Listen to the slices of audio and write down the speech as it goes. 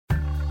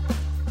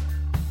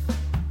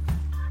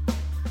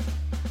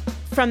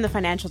From the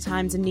Financial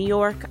Times in New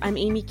York, I'm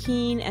Amy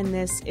Keene, and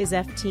this is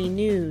FT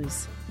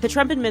News. The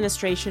Trump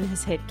administration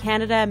has hit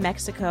Canada,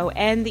 Mexico,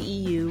 and the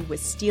EU with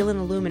steel and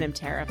aluminum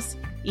tariffs.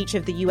 Each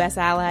of the U.S.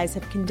 allies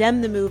have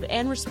condemned the move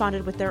and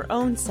responded with their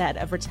own set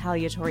of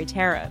retaliatory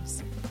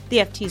tariffs. The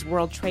FT's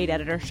World Trade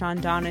editor, Sean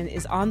Donnan,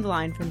 is on the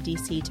line from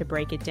D.C. to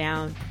break it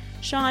down.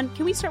 Sean,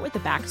 can we start with the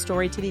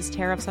backstory to these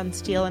tariffs on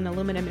steel and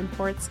aluminum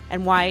imports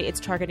and why it's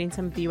targeting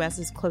some of the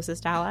U.S.'s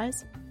closest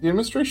allies? The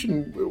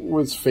administration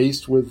was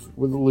faced with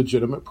a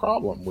legitimate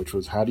problem, which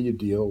was how do you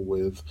deal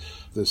with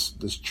this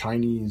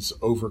Chinese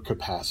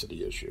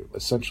overcapacity issue?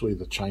 Essentially,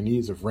 the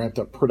Chinese have ramped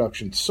up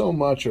production so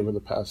much over the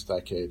past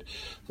decade.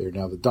 They're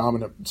now the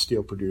dominant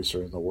steel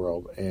producer in the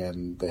world,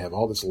 and they have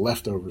all this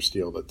leftover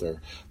steel that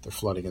they're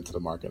flooding into the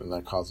market, and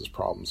that causes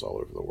problems all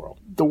over the world.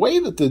 The way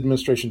that the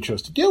administration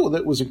chose to deal with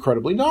it was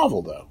incredibly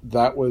novel, though.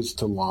 That was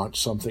to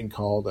launch something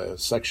called a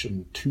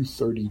Section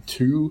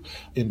 232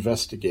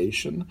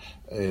 investigation.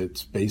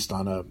 It's based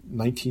on a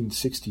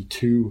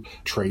 1962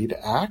 Trade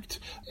Act,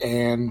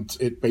 and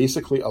it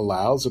basically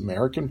allows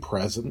American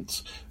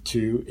presidents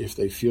to, if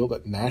they feel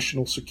that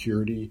national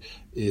security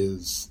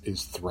is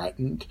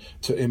threatened,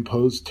 to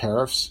impose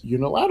tariffs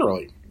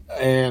unilaterally.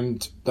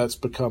 And that's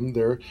become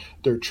their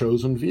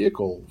chosen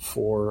vehicle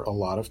for a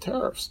lot of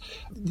tariffs.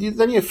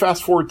 Then you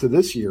fast forward to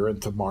this year,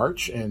 into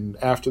March, and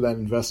after that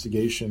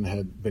investigation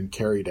had been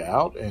carried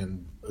out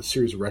and a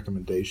series of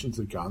recommendations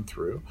had gone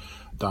through,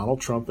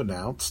 Donald Trump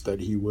announced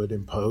that he would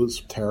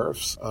impose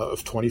tariffs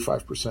of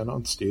 25%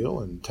 on steel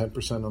and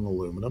 10% on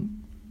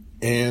aluminum.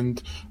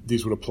 And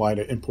these would apply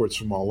to imports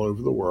from all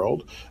over the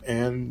world,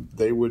 and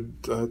they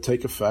would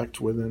take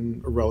effect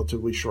within a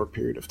relatively short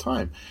period of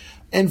time.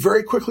 And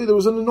very quickly, there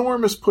was an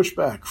enormous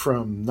pushback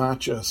from not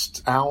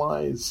just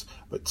allies,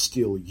 but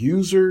steel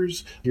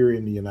users here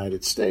in the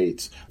United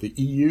States, the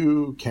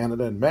EU,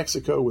 Canada, and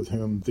Mexico, with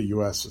whom the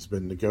U.S. has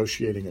been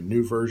negotiating a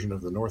new version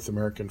of the North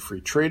American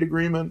Free Trade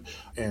Agreement,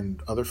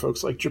 and other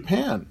folks like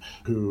Japan,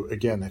 who,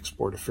 again,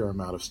 export a fair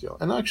amount of steel.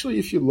 And actually,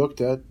 if you looked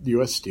at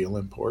U.S. steel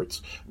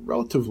imports,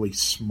 relatively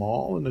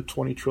small in a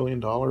 $20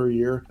 trillion a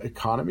year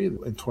economy.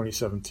 In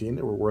 2017,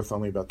 they were worth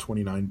only about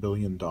 $29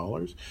 billion.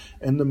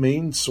 And the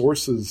main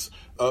sources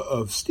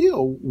of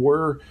steel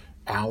were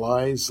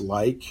allies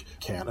like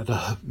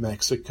Canada,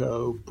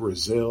 Mexico,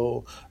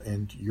 Brazil,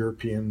 and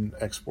European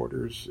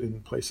exporters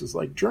in places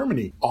like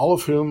Germany, all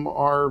of whom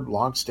are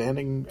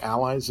longstanding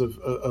allies of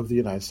the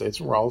United States,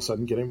 and we're all of a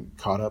sudden getting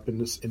caught up in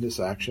this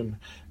action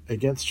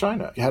against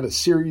China. It had a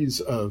series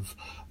of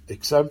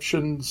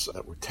exemptions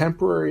that were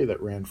temporary, that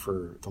ran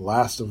for, the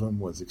last of them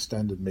was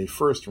extended May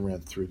 1st and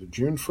ran through to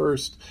June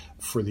 1st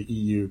for the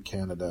EU,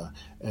 Canada,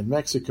 and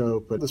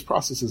Mexico. But this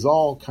process has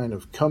all kind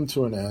of come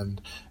to an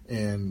end,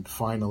 and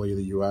finally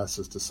the U.S.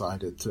 has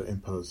decided to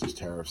impose these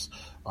tariffs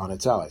on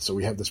its allies. So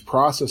we have this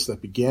process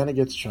that began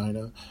against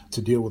China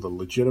to deal with a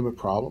legitimate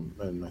problem,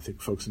 and I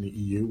think folks in the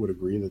EU would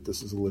agree that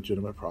this is a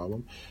legitimate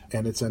problem,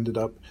 and it's ended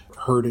up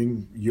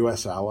hurting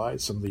U.S.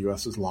 allies, some of the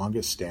U.S.'s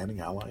longest-standing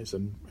allies,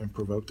 and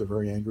provoked a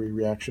very angry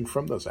reaction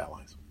from those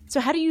allies. So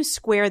how do you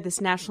square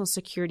this national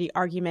security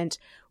argument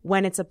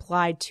when it's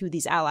applied to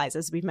these allies,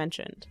 as we've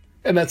mentioned?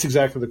 And that's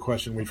exactly the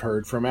question we've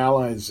heard from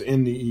allies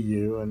in the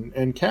EU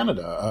and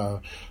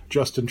Canada.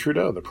 Justin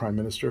Trudeau, the Prime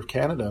Minister of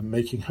Canada,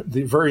 making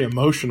the very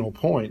emotional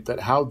point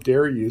that how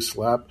dare you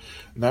slap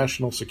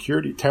national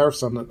security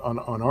tariffs on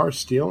our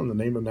steel in the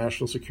name of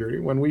national security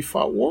when we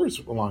fought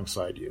wars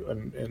alongside you.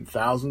 And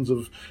thousands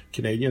of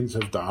Canadians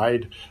have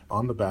died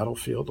on the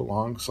battlefield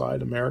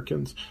alongside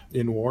Americans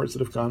in wars that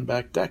have gone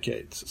back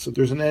decades. So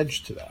there's an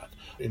edge to that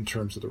in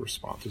terms of the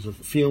response. There's a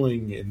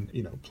feeling in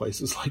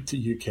places like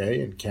the UK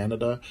and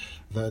Canada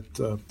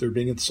that they're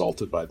being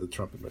insulted by the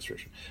Trump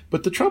administration.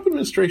 But the Trump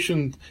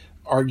administration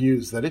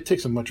argues that it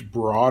takes a much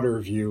broader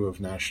view of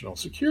national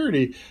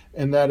security,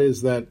 and that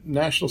is that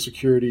national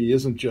security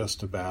isn't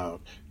just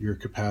about your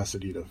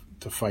capacity to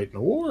fight in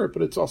a war,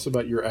 but it's also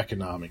about your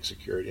economic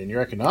security. And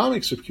your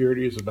economic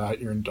security is about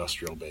your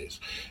industrial base.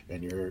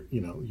 And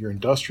your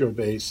industrial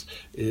base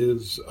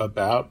is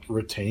about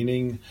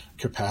retaining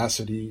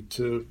capacity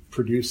to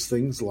produce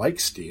things like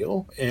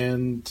steel,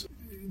 and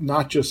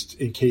not just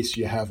in case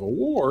you have a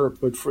war,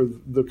 but for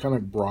the kind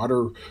of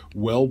broader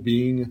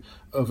well-being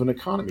of an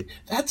economy.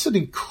 That's an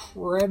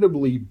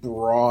incredibly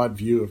broad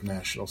view of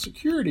national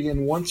security.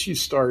 And once you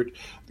start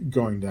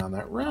going down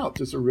that route,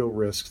 there's a real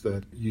risk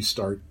that you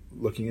start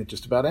looking at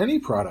just about any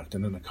product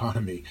in an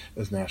economy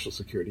as national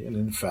security. And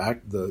in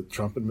fact, the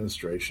Trump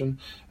administration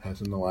has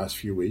in the last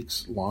few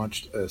weeks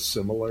launched a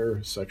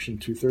similar Section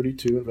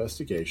 232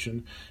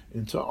 investigation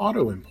into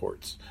auto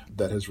imports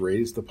that has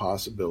raised the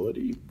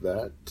possibility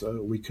that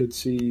we could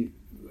see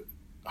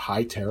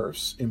high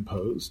tariffs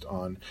imposed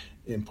on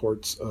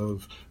imports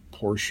of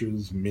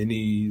Porsches,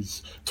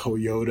 Minis,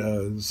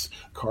 Toyotas,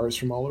 cars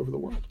from all over the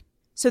world.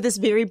 So this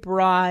very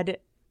broad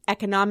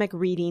economic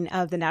reading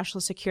of the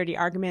national security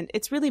argument,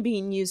 it's really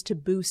being used to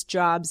boost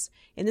jobs,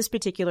 in this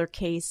particular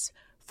case,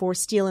 for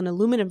steel and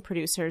aluminum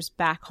producers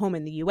back home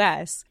in the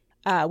U.S.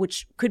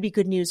 which could be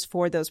good news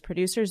for those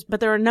producers. But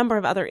there are a number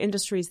of other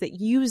industries that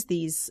use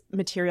these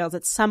materials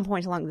at some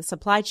point along the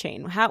supply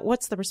chain.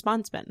 What's the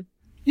response been?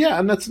 Yeah,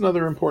 and that's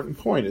another important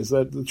point, is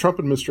that the Trump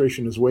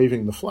administration is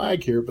waving the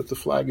flag here, but the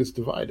flag is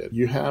divided.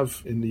 You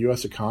have in the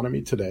U.S.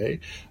 economy today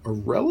a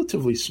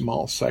relatively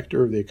small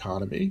sector of the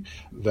economy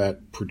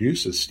that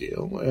produces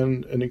steel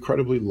and an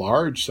incredibly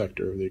large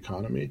sector of the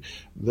economy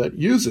that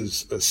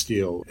uses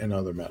steel and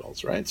other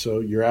metals, right? So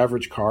your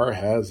average car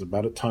has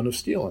about a ton of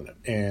steel in it,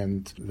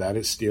 and that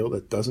is steel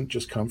that doesn't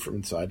just come from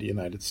inside the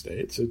United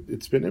States.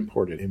 It's been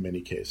imported in many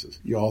cases.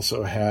 You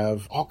also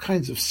have all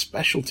kinds of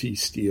specialty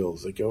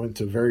steels that go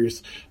into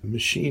various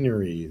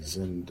machineries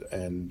and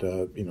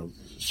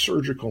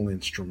surgical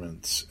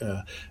instruments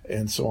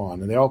and so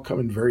on, and they all come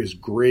in various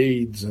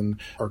grades and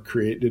are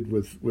created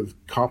with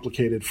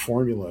complicated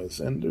formulas.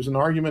 And there's an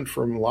argument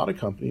from a lot of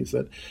companies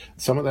that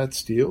some of that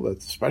steel,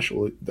 that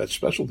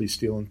specialty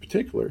steel in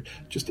particular,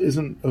 just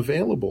isn't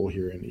available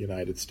here in the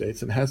United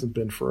States and hasn't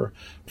been for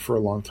a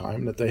long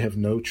time. That they have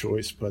no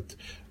choice but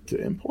to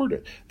import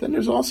it. Then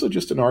there's also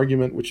just an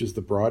argument, which is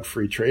the broad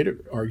free trade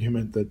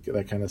argument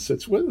that kind of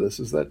sits with this,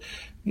 is that,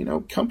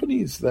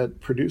 companies that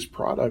produce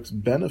products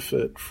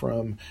benefit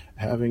from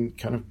having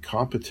kind of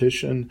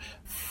competition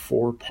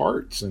for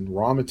parts and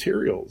raw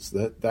materials.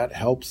 That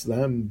helps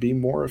them be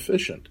more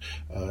efficient.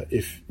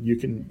 If you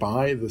can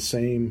buy the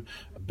same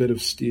bit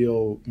of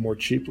steel more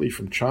cheaply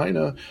from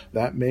China,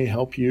 that may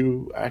help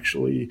you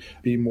actually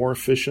be more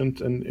efficient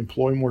and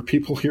employ more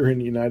people here in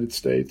the United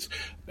States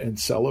and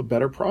sell a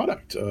better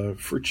product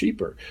for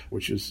cheaper,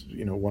 which is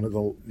one of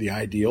the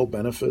ideal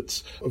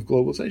benefits of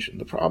globalization.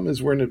 The problem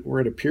is we're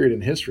at a period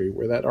in history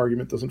where that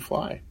argument doesn't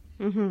fly.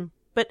 Mm-hmm.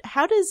 But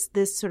how does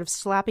this sort of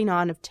slapping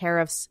on of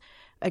tariffs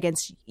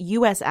against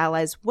U.S.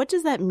 allies, what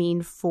does that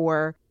mean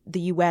for the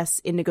U.S.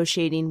 in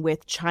negotiating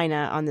with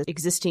China on the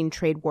existing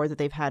trade war that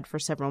they've had for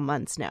several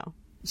months now?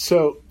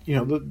 So,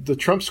 the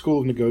Trump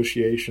school of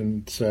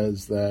negotiation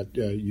says that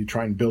you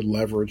try and build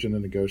leverage in a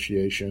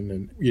negotiation.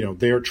 And,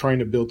 they are trying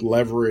to build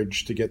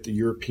leverage to get the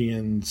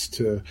Europeans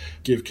to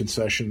give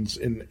concessions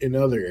in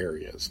other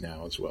areas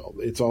now as well.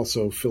 It's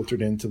also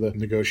filtered into the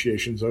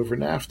negotiations over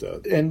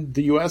NAFTA. And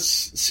the U.S.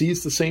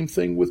 sees the same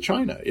thing with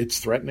China. It's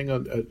threatening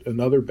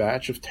another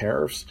batch of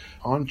tariffs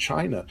on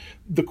China.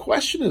 The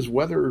question is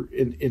whether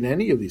in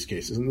any of these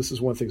cases, and this is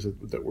one of the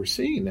things that we're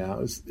seeing now,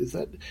 is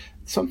that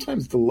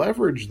sometimes the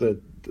leverage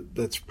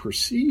that's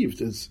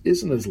perceived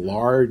isn't as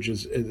large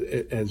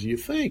as you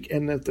think,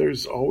 and that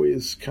there's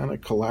always kind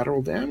of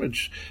collateral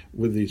damage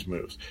with these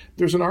moves.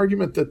 There's an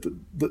argument that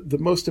the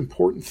most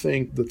important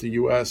thing that the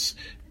U.S.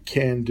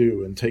 can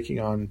do in taking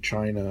on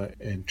China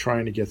and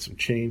trying to get some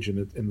change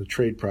in the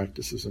trade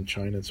practices in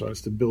China and so on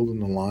is to build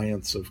an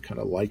alliance of kind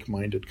of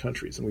like-minded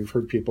countries. And we've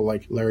heard people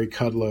like Larry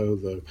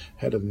Kudlow, the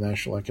head of the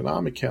National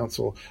Economic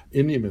Council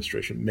in the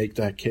administration, make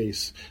that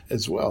case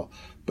as well.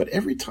 But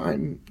every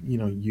time,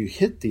 you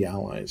hit the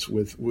allies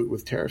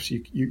with tariffs,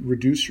 you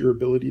reduce your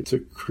ability to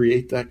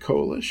create that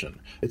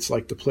coalition. It's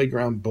like the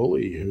playground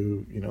bully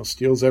who,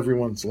 steals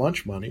everyone's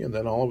lunch money, and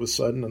then all of a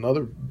sudden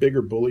another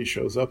bigger bully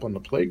shows up on the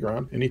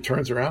playground, and he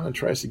turns around and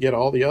tries to get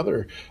all the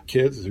other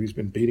kids who he's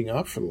been beating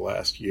up for the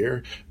last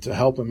year to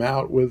help him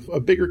out with a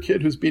bigger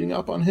kid who's beating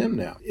up on him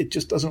now. It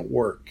just doesn't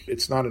work.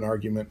 It's not an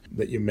argument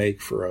that you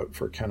make for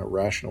a kind of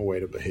rational way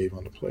to behave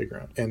on the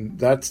playground. And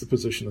that's the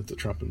position that the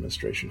Trump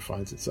administration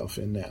finds itself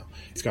in now.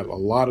 It's got a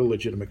lot of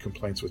legitimate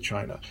complaints with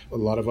China. A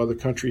lot of other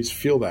countries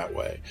feel that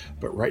way.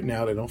 But right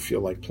now they don't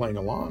feel like playing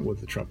along with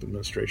the Trump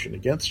administration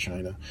against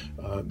China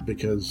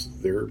because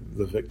they're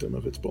the victim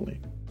of its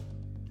bullying.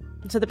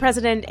 So the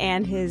president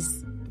and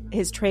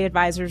his trade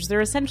advisors, they're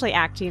essentially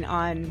acting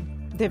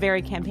on the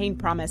very campaign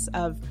promise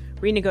of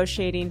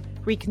renegotiating,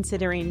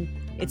 reconsidering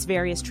its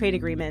various trade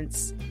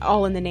agreements,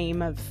 all in the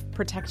name of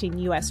protecting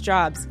U.S.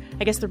 jobs.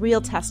 I guess the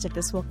real test of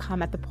this will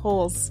come at the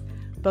polls,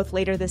 both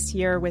later this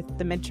year with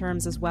the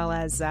midterms as well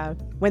as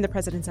when the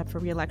president's up for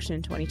re-election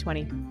in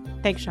 2020.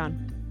 Thanks,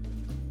 Sean.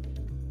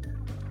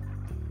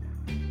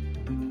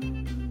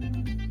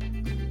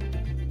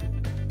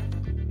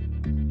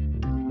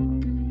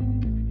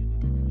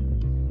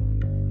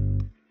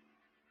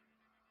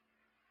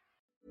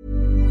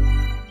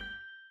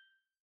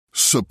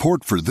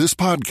 Support for this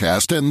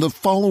podcast and the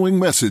following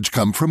message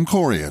come from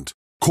Corient.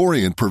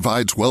 Corient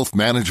provides wealth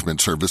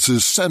management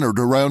services centered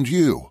around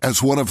you.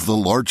 As one of the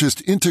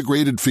largest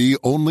integrated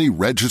fee-only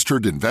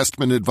registered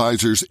investment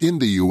advisors in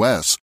the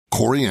U.S.,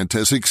 Corient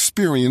has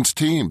experienced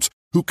teams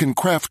who can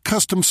craft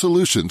custom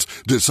solutions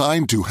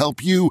designed to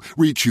help you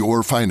reach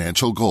your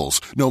financial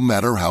goals, no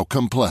matter how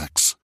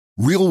complex.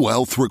 Real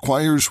wealth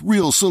requires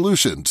real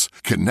solutions.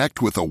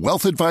 Connect with a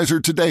wealth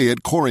advisor today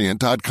at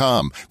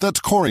Corient.com.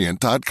 That's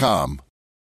Corient.com.